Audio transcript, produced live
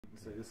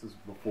So this is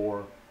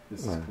before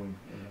this is clean.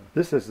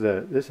 This is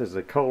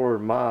the Kohler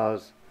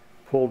Mazz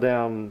pull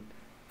down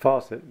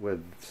faucet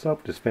with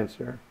soap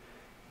dispenser,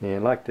 and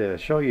I'd like to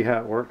show you how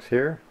it works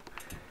here.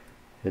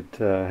 It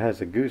has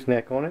a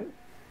gooseneck on it,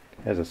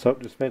 has a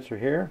soap dispenser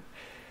here,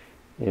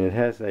 and it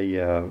has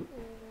a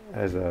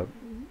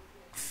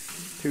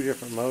two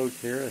different modes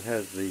here. It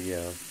has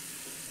the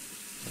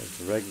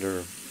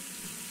regular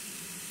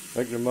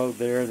mode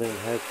there, and then it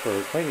has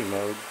for cleaning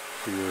mode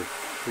for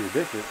your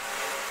dishes.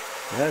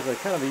 It has a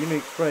kind of a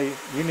unique spray.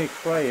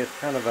 It's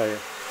kind of a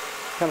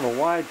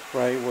wide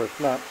spray where it's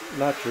not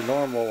your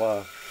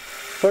normal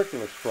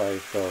circular spray.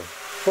 So it's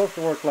supposed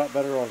to work a lot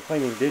better on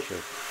cleaning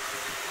dishes.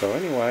 So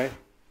anyway,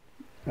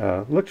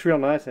 looks real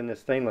nice in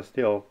this stainless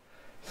steel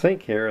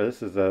sink here.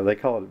 This is they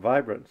call it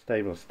vibrant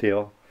stainless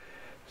steel.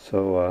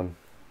 So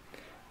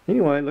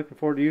anyway, looking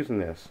forward to using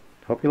this.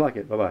 Hope you like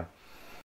it. Bye bye.